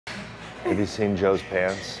Have you seen Joe's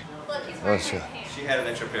pants? Look, he's wearing my pants. She had an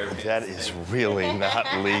extra pair of pants. That is really not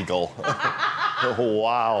legal.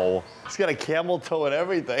 Wow. He's got a camel toe and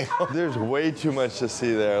everything. There's way too much to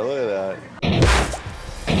see there. Look at that.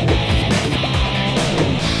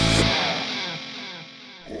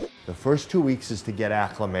 The first 2 weeks is to get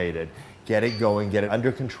acclimated, get it going, get it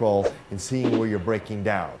under control, and seeing where you're breaking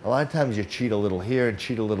down. A lot of times you cheat a little here and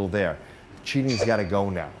cheat a little there. Cheating's gotta go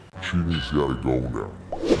now. Cheating's gotta go now.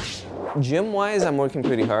 Gym-wise, I'm working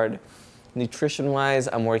pretty hard. Nutrition-wise,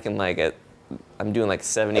 I'm working I'm doing like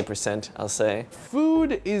 70%, I'll say.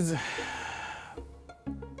 Food is...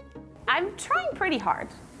 I'm trying pretty hard,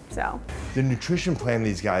 so. The nutrition plan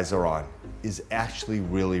these guys are on is actually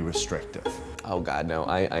really restrictive. Oh God, no,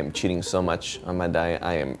 I'm cheating so much on my diet.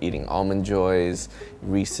 I am eating Almond Joys,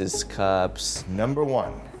 Reese's Cups. Number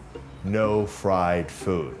one, no fried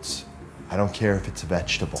foods. I don't care if it's a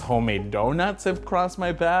vegetable. Homemade donuts have crossed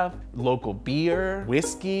my path, local beer,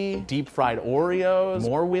 whiskey, deep fried Oreos,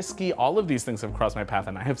 more whiskey, all of these things have crossed my path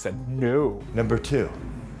and I have said no. Number two,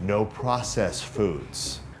 no processed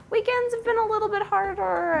foods. Weekends have been a little bit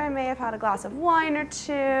harder. I may have had a glass of wine or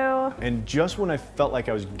two. And just when I felt like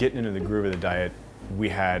I was getting into the groove of the diet, we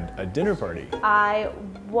had a dinner party. I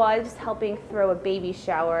was helping throw a baby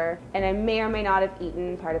shower, and I may or may not have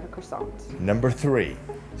eaten part of a croissant. Number three,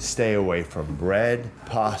 stay away from bread,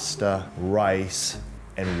 pasta, rice,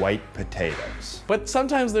 and white potatoes. But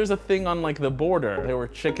sometimes there's a thing on like the border. There were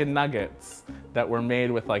chicken nuggets that were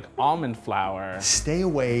made with like almond flour. Stay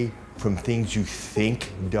away from things you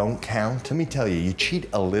think don't count. Let me tell you, you cheat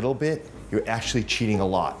a little bit, you're actually cheating a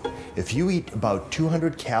lot. If you eat about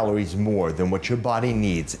 200 calories more than what your body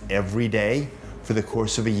needs every day for the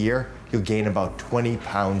course of a year, you'll gain about 20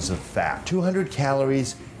 pounds of fat. 200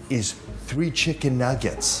 calories is 3 chicken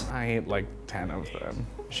nuggets. I ate like 10 of them.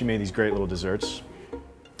 She made these great little desserts,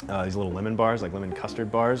 these little lemon bars, like lemon custard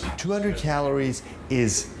bars. 200 calories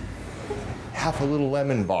is half a little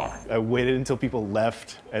lemon bar. I waited until people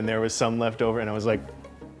left and there was some left over and I was like,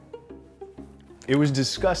 it was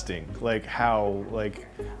disgusting, like how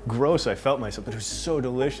gross I felt myself, but it was so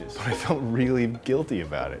delicious. But I felt really guilty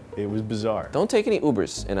about it. It was bizarre. Don't take any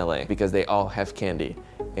Ubers in LA because they all have candy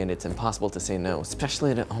and it's impossible to say no,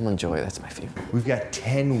 especially at Almond Joy, that's my favorite. We've got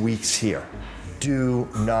 10 weeks here. Do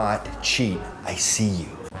not cheat. I see you.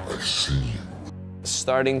 I see you.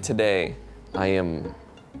 Starting today, I am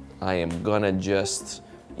gonna just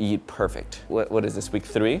eat perfect. What is this, week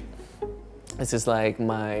 3? This is like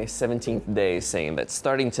my 17th day saying that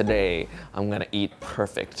starting today, I'm gonna eat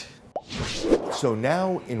perfect. So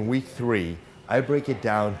now in week 3, I break it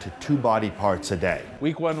down to 2 body parts a day.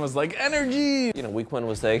 Week 1 was like energy. You know, week 1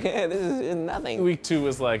 was like, hey, this is nothing. Week 2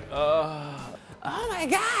 was like, oh my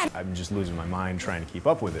God. I'm just losing my mind trying to keep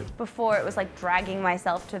up with it. Before, it was like dragging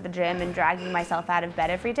myself to the gym and dragging myself out of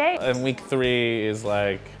bed every day. And week 3 is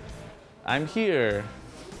like, I'm here.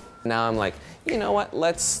 Now I'm like, you know what,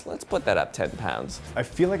 let's put that up 10 pounds. I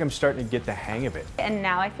feel like I'm starting to get the hang of it. And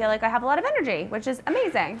now I feel like I have a lot of energy, which is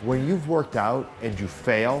amazing. When you've worked out and you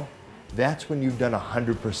fail, that's when you've done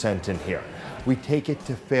 100% in here. We take it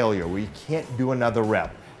to failure, where you can't do another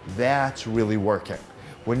rep. That's really working.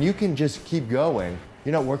 When you can just keep going,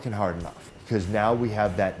 you're not working hard enough, because now we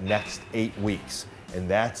have that next 8 weeks, and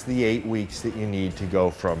that's the 8 weeks that you need to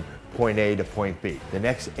go from point A to point B. The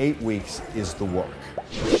next 8 weeks is the work.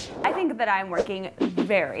 I think that I'm working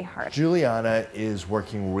very hard. Julianna is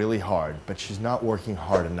working really hard, but she's not working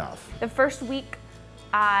hard enough. The first week,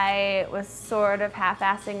 I was sort of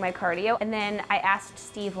half-assing my cardio, and then I asked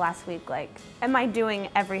Steve last week, like, am I doing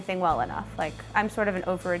everything well enough? Like, I'm sort of an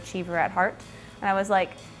overachiever at heart, and I was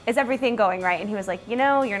like, is everything going right? And he was like, you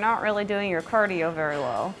know, you're not really doing your cardio very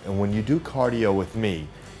well. And when you do cardio with me,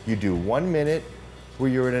 you do 1 minute where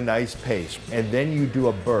you're at a nice pace, and then you do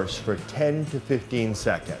a burst for 10 to 15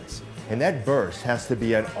 seconds. And that burst has to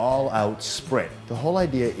be an all-out sprint. The whole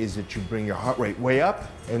idea is that you bring your heart rate way up,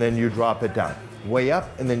 and then you drop it down. Way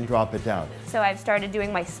up, and then drop it down. So I've started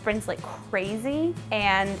doing my sprints like crazy,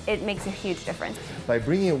 and it makes a huge difference. By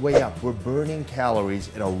bringing it way up, we're burning calories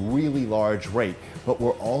at a really large rate, but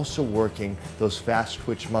we're also working those fast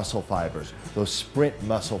twitch muscle fibers, those sprint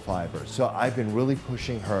muscle fibers. So I've been really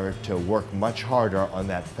pushing her to work much harder on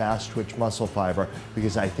that fast twitch muscle fiber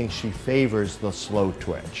because I think she favors the slow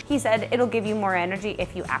twitch. He said it'll give you more energy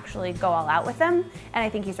if you actually go all out with them, and I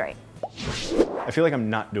think he's right. I feel like I'm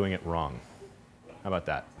not doing it wrong. How about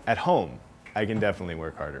that? At home, I can definitely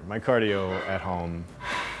work harder. My cardio at home,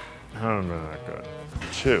 I don't know that good.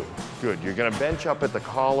 2, good. You're gonna bench up at the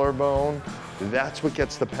collarbone. That's what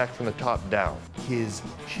gets the pec from the top down. His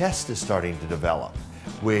chest is starting to develop,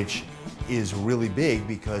 which is really big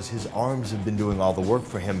because his arms have been doing all the work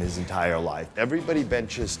for him his entire life. Everybody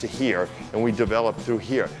benches to here, and we develop through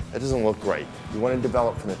here. That doesn't look great. You want to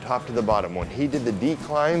develop from the top to the bottom. When he did the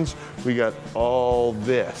declines, we got all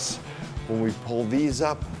this. When we pull these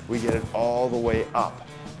up, we get it all the way up.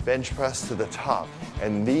 Bench press to the top.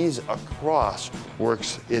 And these across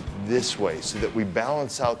works it this way so that we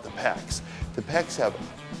balance out the pecs. The pecs have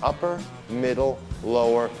upper, middle,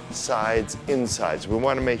 lower, sides, insides. We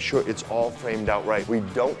want to make sure it's all framed out right. We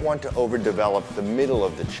don't want to overdevelop the middle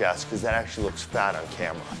of the chest because that actually looks fat on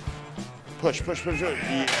camera. Push, push, push, push.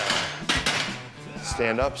 Yeah.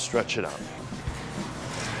 Stand up, stretch it out.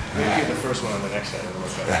 Maybe get the first one on the next side and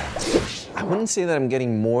look better. I wouldn't say that I'm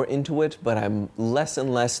getting more into it, but I'm less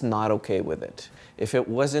and less not okay with it. If it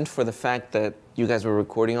wasn't for the fact that you guys were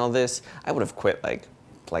recording all this, I would have quit like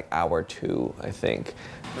hour 2, I think.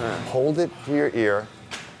 Hold it to your ear,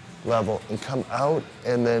 level, and come out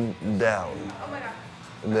and then down. Oh my God.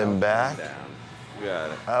 And then back, Down.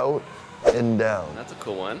 Got it. out, and down. That's a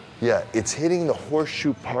cool one. Yeah, it's hitting the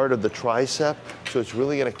horseshoe part of the tricep, so it's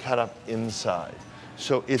really gonna cut up inside.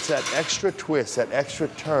 So it's that extra twist, that extra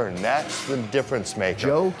turn, that's the difference maker.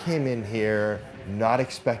 Joe came in here not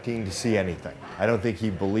expecting to see anything. I don't think he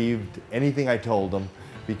believed anything I told him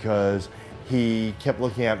because he kept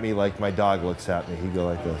looking at me like my dog looks at me. He'd go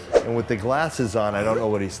like this. And with the glasses on, I don't know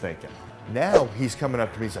what he's thinking. Now he's coming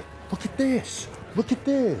up to me, he's like, look at this, look at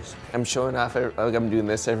this. I'm showing off, like I'm doing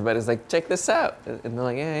this, everybody's like, check this out. And they're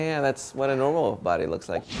like, yeah, yeah, that's what a normal body looks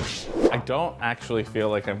like. I don't actually feel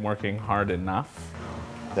like I'm working hard enough.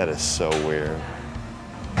 That is so weird.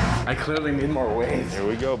 I clearly need more weight. Here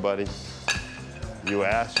we go, buddy. You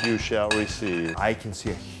ask, you shall receive. I can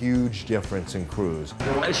see a huge difference in Cruz.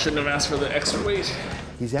 I shouldn't have asked for the extra weight.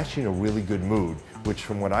 He's actually in a really good mood, which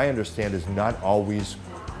from what I understand is not always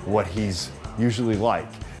what he's usually like.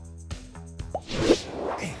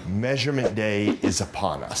 Measurement day is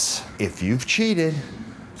upon us. If you've cheated,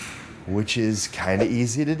 which is kind of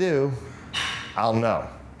easy to do, I'll know.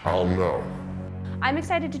 I'll know. I'm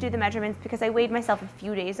excited to do the measurements because I weighed myself a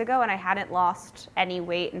few days ago and I hadn't lost any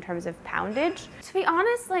weight in terms of poundage. To be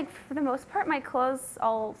honest, like for the most part, my clothes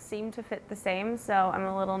all seem to fit the same, so I'm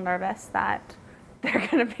a little nervous that they're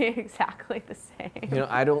gonna be exactly the same. You know,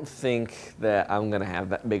 I don't think that I'm gonna have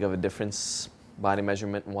that big of a difference body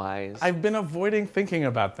measurement wise. I've been avoiding thinking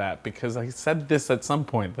about that because I said this at some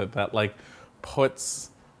point that like puts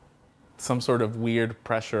some sort of weird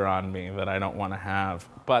pressure on me that I don't want to have,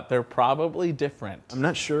 but they're probably different. I'm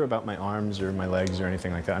not sure about my arms or my legs or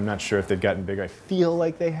anything like that. I'm not sure if they've gotten bigger. I feel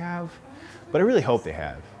like they have, but I really hope they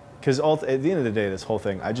have. Because at the end of the day, this whole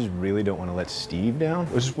thing, I just really don't want to let Steve down.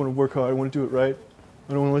 I just want to work hard. I want to do it right.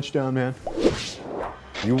 I don't want to let you down, man.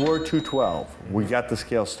 You were 212. We got the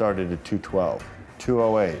scale started at 212,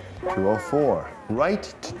 208, 204, right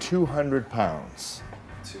to 200 pounds.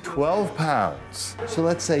 12 pounds. So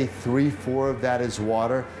let's say 3-4 of that is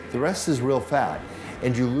water. The rest is real fat.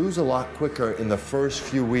 And you lose a lot quicker in the first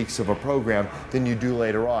few weeks of a program than you do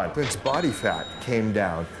later on. His body fat came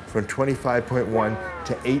down from 25.1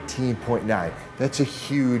 to 18.9. That's a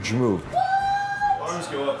huge move. Arms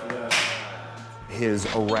go up for that. His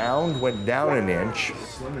around went down an inch.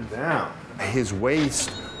 Slimming down. His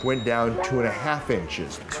waist went down 2.5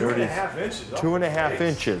 inches. 2.5 inches? 2.5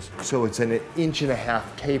 inches. So it's an 1.5 inch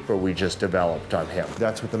taper we just developed on him.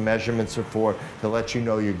 That's what the measurements are for, to let you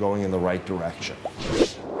know you're going in the right direction.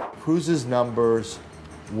 Cruz's numbers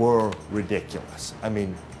were ridiculous. I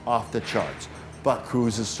mean, off the charts. But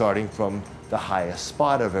Cruz is starting from the highest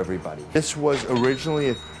spot of everybody. This was originally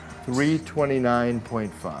a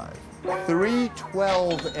 329.5.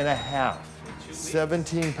 312.5.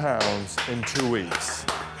 17 pounds in 2 weeks.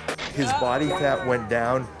 His body fat went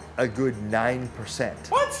down a good 9%.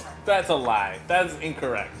 What? That's a lie. That's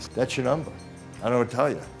incorrect. That's your number. I don't know what to tell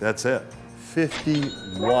you. That's it.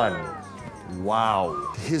 51.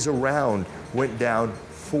 Wow. His around went down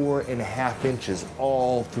 4.5 inches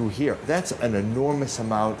all through here. That's an enormous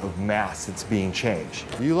amount of mass that's being changed.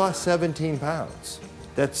 You lost 17 pounds.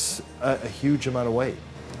 That's a huge amount of weight.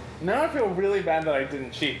 Now I feel really bad that I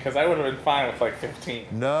didn't cheat because I would have been fine with like 15.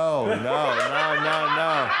 No.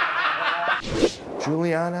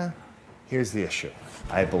 Julianna, here's the issue,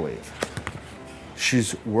 I believe.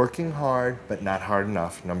 She's working hard, but not hard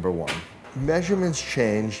enough, number one. Measurements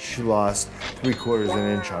changed. She lost 3/4 of an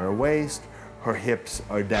inch on her waist. Her hips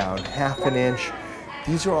are down 1/2 inch.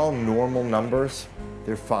 These are all normal numbers.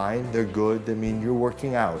 They're fine, they're good. I mean, you're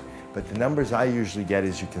working out. But the numbers I usually get,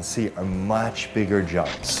 as you can see, are much bigger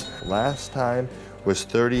jumps. Last time was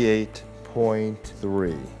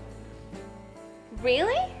 38.3.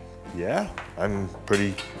 Really? Yeah, I'm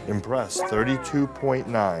pretty impressed.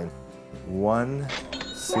 32.9,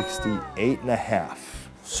 168.5.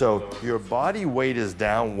 So your body weight is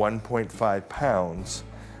down 1.5 pounds,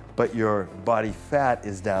 but your body fat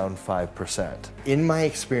is down 5%. In my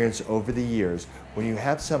experience over the years, when you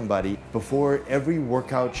have somebody, before every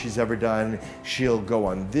workout she's ever done, she'll go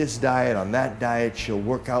on this diet, on that diet, she'll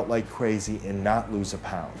work out like crazy and not lose a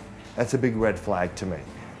pound. That's a big red flag to me.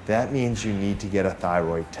 That means you need to get a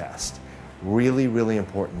thyroid test. Really, really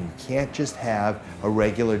important. You can't just have a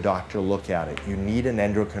regular doctor look at it. You need an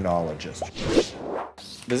endocrinologist.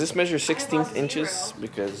 Does this measure 16th inches?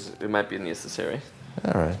 Because it might be necessary.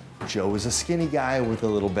 All right. Joe is a skinny guy with a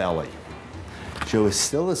little belly. Joe is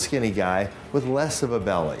still a skinny guy with less of a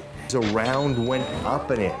belly. His round went up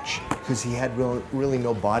an inch because he had really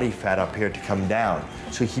no body fat up here to come down.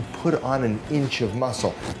 So he put on an inch of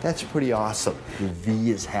muscle. That's pretty awesome. The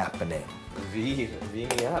V is happening. V me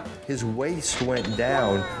up. His waist went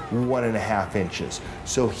down 1.5 inches.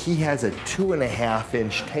 So he has a 2.5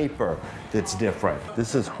 inch taper that's different.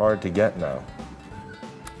 This is hard to get now.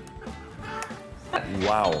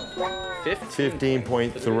 Wow.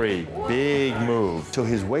 15.3, big move. So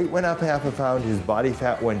his weight went up 0.5 pound, his body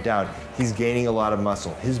fat went down. He's gaining a lot of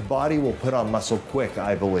muscle. His body will put on muscle quick,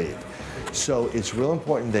 I believe. So it's real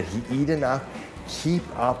important that he eat enough, keep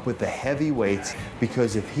up with the heavy weights,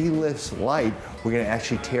 because if he lifts light, we're gonna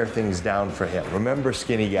actually tear things down for him. Remember,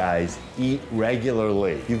 skinny guys, eat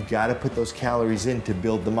regularly. You've gotta put those calories in to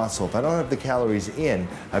build the muscle. If I don't have the calories in,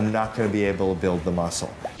 I'm not gonna be able to build the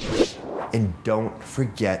muscle. And don't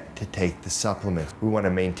forget to take the supplements. We want to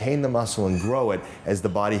maintain the muscle and grow it as the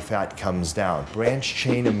body fat comes down. Branched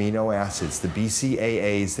chain amino acids, the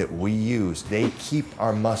BCAAs that we use, they keep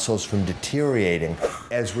our muscles from deteriorating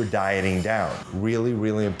as we're dieting down. Really,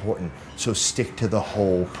 really important. So stick to the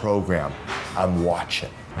whole program. I'm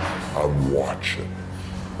watching. I'm watching.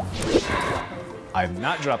 I've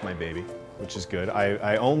not dropped my baby, which is good.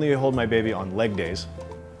 I only hold my baby on leg days.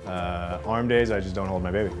 Arm days, I just don't hold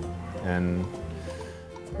my baby. And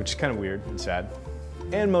which is kind of weird and sad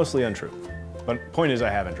and mostly untrue. But point is, I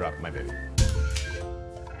haven't dropped my baby.